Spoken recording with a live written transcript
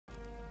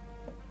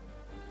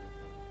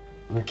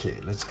Okay,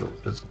 let's go.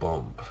 Let's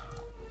bomb.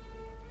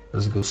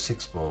 Let's go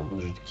 6 bomb,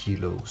 100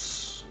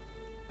 kilos.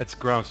 It's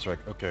ground strike.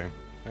 Okay.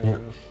 Yeah.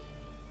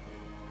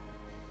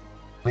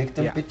 Make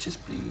them Yeah, bitches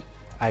bleed.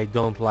 I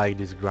don't like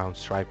this ground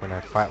strike when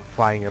I'm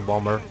flying a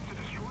bomber.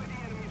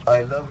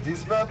 I love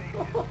this map.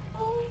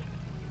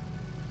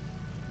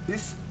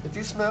 This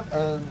map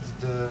and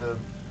the.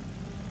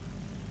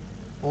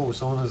 Oh,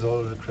 someone has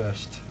already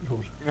crashed.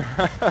 Lol.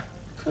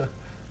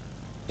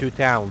 2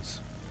 towns.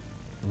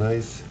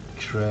 Nice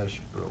crash,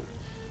 bro.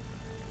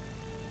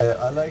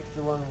 I like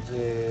the one,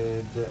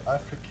 the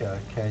Africa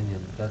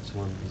Canyon. That's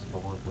one is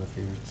one of my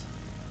favorites.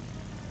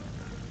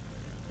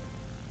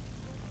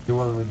 The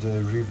one with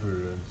the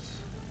river and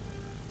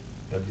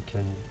yeah, the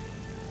canyon.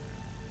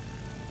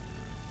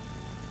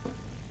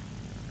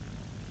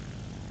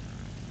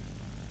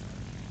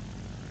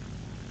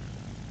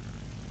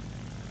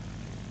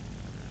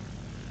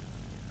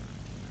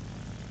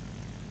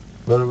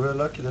 Well, we're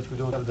lucky that we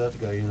don't have that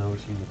guy in our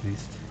team at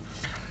least.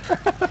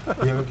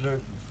 We haven't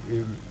learned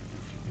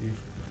if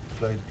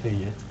fly the plane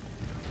yet.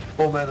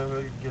 Oh man, I'm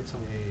gonna get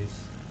some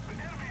A's.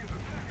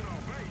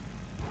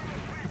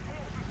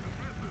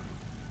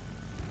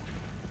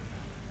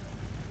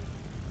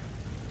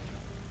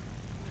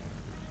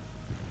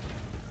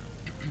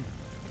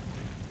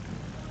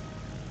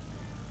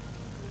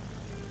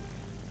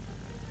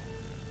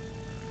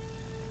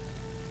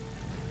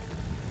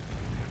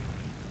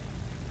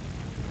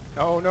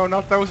 Oh no,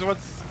 not those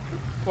ones!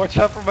 Watch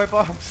out for my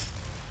bombs!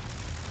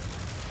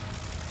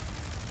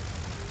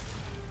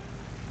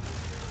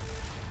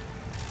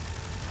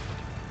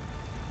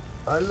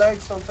 I like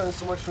sometimes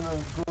so much when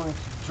I'm going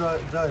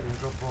to dive and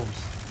drop bombs.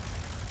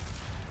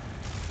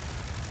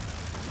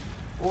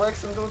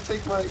 Alexa, don't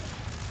take my...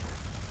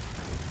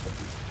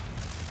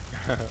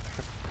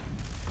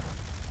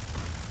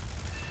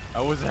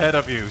 I was ahead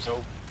of you,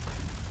 so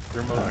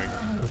you're mine.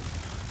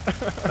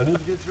 I need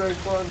to get right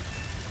one.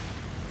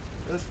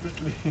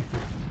 Desperately.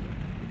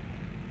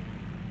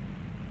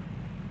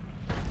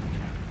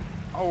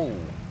 Oh!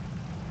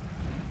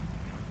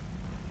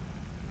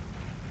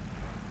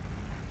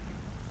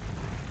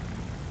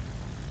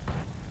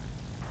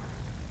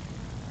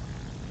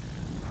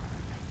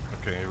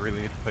 Okay, I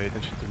really need to pay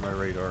attention to my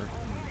radar.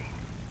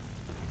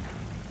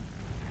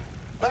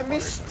 I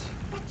missed!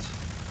 What?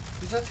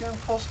 Is that even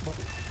possible?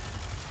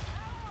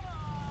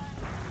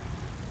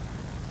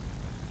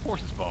 Of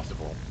course it's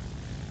possible.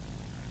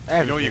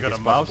 You know you Everything got is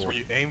a mouse possible. where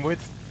you aim with?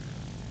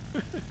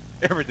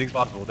 Everything's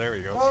possible, there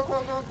you go. Go,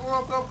 go, go,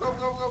 go, go, go,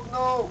 go, go,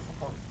 no!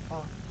 Oh,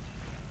 fuck.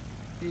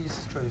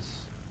 Jesus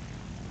Christ.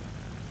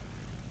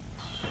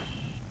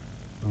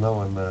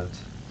 Now I'm mad.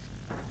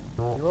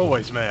 No. You're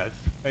always mad.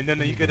 And then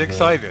you get Even mad.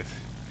 excited.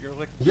 You're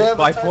like Yeah,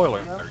 but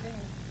bipolar. I think...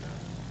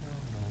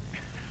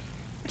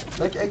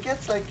 No. Like, I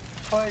get like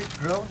 5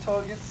 ground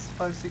targets,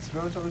 5, 6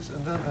 ground targets,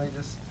 and then I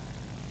just...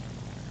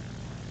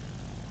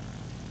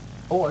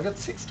 Oh, I got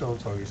 6 ground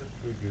targets, that's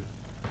pretty good.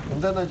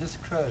 And then I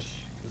just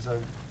crash, because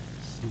I'm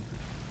stupid.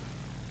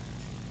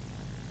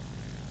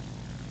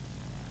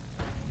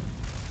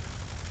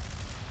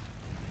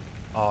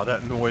 Oh,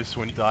 that noise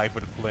when you dive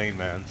with a plane,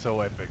 man.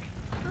 So epic.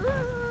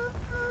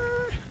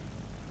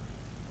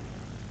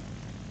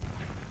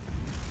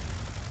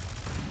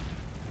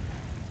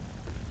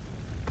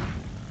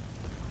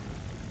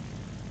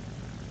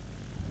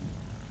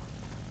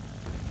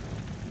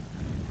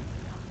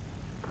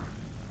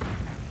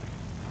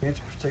 We need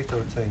to protect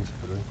our tanks,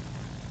 by the way.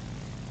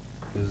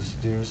 Because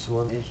there's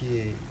one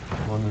AKA,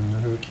 one in the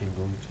Hurricane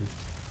going to...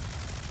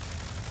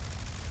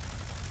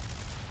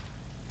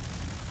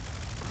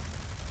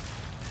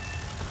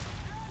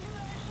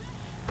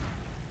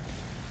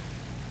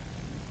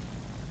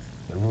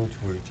 I'm going to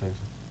where the tanks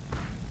are.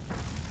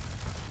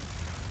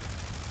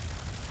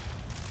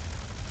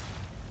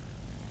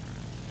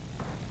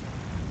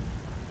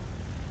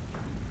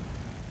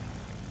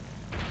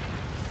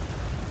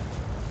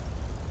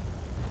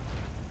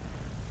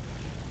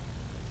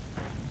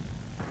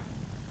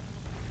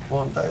 Come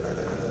on, die, die,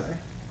 die, die, die.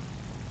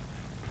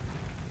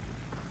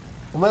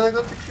 Oh man, I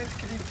got the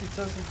critical hit, it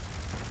doesn't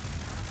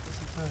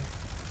die.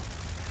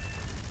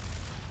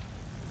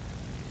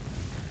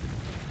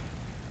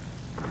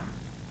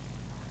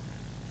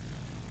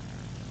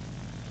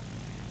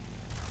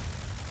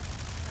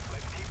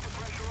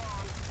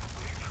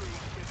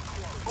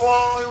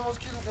 Oh, I almost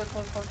killed that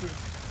motherfucker.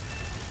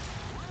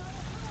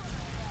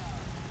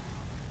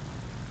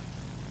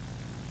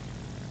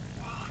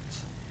 What?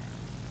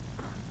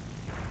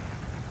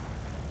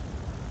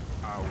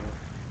 Ow.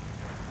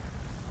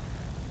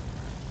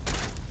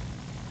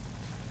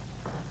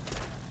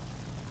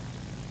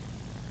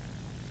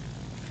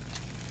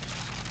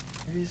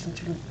 Maybe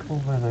isn't even... Oh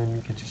man, I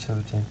need to get you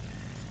 17.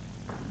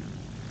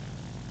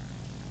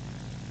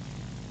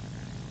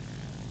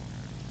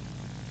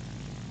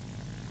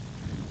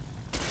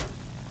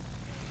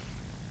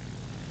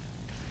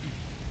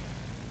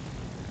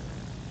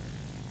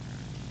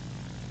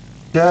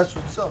 That's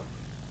what's up.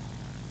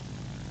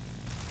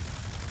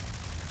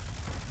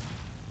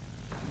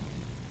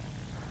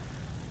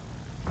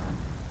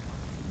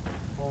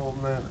 Oh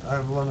man, I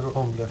have one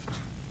bomb left.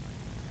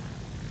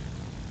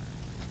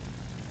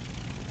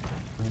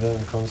 And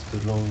then comes the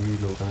long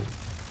reload time.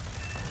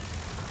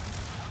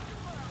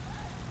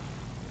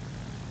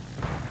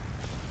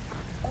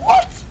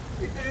 What?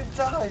 It didn't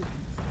die!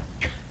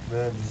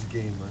 Man, this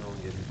game, I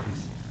don't get it,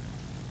 please.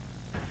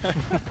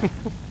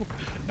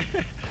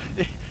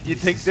 You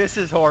think this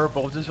is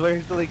horrible, just wait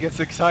until he gets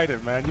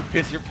excited, man. You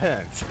piss your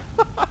pants.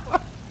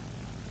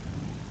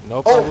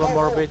 No problem,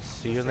 Orbit.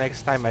 See you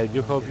next time. I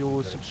do hope you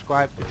will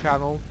subscribe to the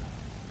channel.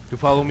 To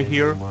follow me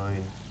here.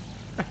 Mine,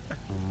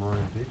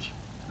 bitch.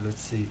 Let's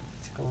see.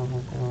 It's going.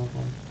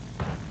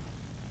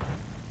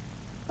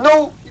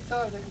 No! He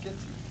died. I can't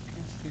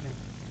steal him.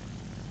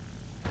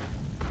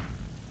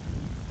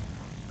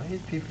 I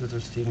hate people that are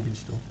stealing his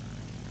stuff.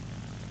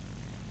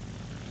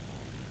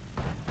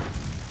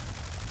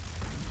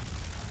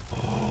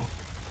 Oh,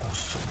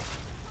 awesome.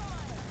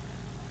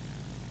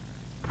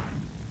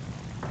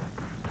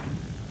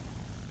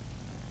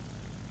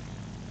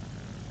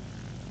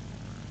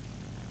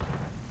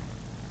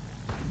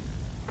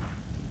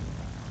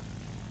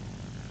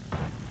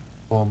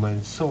 Oh man,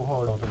 it's so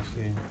hard out on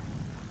screen.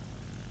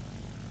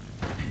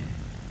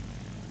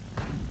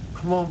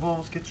 Come on,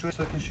 bombs, get ready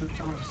so I can shoot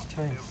down these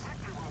tanks.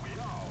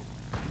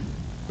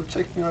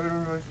 Protect me,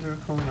 iron rifle, they're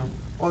coming now.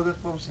 Oh,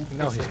 that bomb's in 10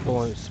 No, he's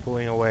seconds.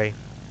 pulling away.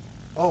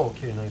 Oh,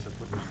 okay, nice, I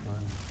put this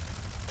one.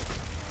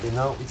 Okay,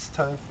 now it's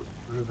time for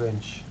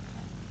revenge.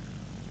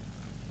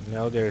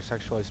 No, there's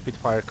actually a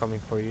Spitfire coming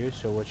for you,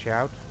 so watch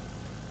out.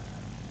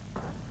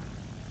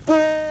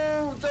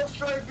 Boom! Top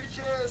strike,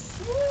 bitches!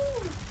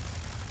 Woo!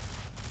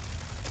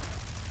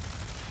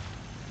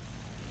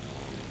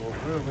 Well,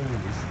 we're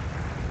winning this.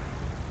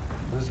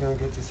 I'm just gonna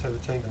get this heavy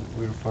tank and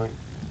we're fine.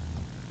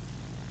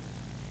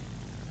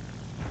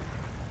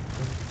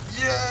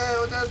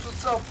 Yeah, that's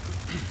what's up!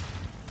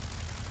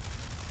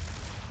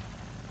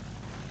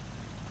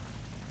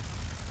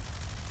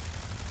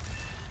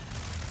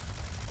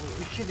 Are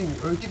you kidding me?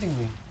 Are you kidding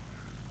me?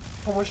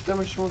 How much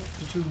damage do you want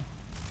to do?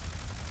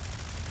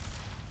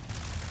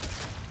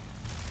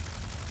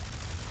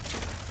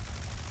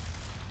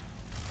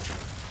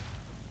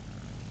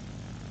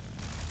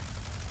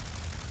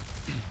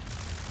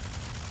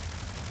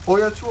 Oh,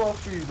 you're 2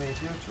 after you,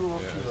 mate. You're 2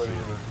 after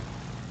you.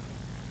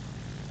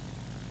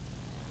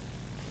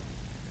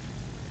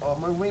 Oh,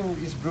 my wing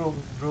is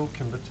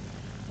broken, but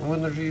I'm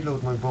gonna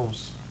reload my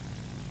bombs.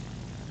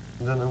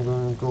 And then I'm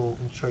gonna go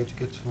and try to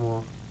get some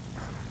more.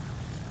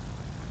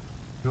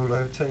 You'll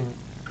have 10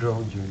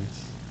 ground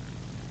units.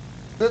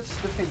 That's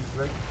the thing,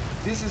 like,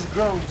 this is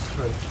ground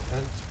strike,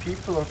 and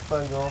people are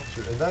flying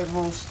after, and I have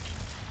most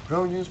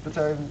ground units, but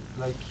I'm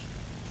like,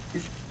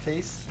 this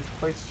place is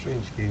quite a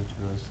strange game, to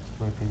be honest,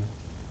 in my opinion.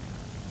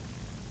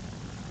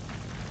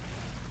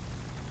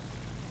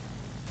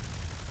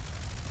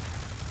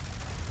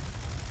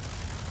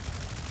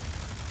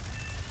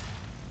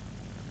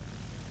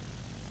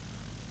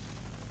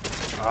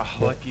 Ah,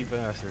 lucky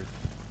bastard.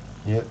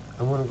 Yeah,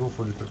 I'm gonna go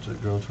for the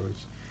ground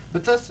turrets.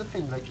 But that's the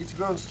thing, like, it's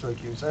ground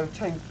strike units. I have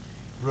 10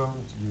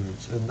 ground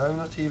units, and I'm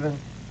not even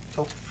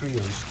top 3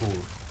 on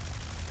score.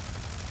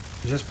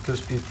 Just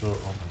because people are,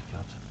 oh my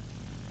god.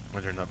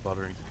 When they're not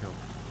bothering to kill.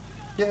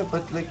 Yeah,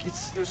 but like,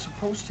 you're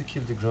supposed to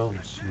kill the ground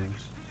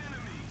units.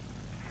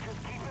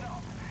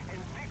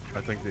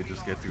 I think they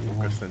just get too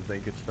focused and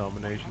think it's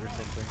domination or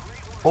something.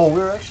 Oh,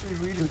 we're actually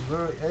really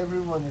good.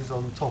 Everyone is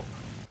on top.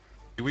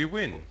 Do we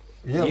win?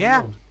 Yeah.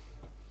 Yeah. We won.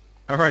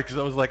 Alright, because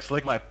I was like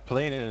select my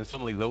plane and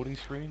suddenly loading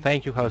screen.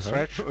 Thank you, House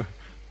Stretch.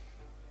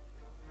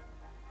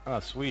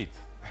 Ah, sweet.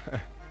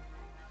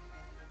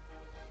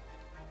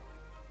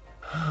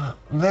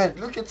 Man,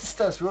 look at the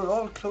stats. We're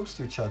all close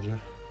to each other.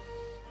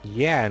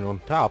 Yeah, and on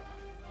top.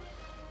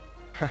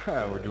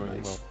 We're doing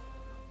Nice. well.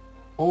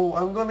 Oh,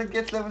 I'm gonna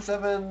get level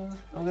 7.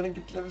 I'm gonna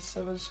get level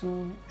 7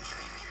 soon.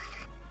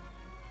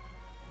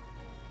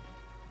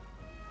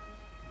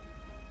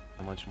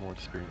 How much more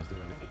experience do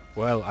I need?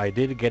 Well, I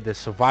did get the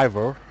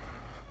Survivor.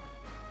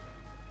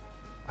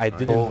 I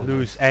didn't Oh,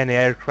 lose any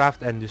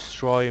aircraft and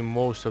destroy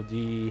most of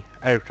the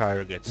air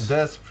targets.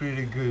 That's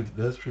pretty good.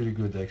 That's pretty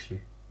good,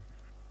 actually.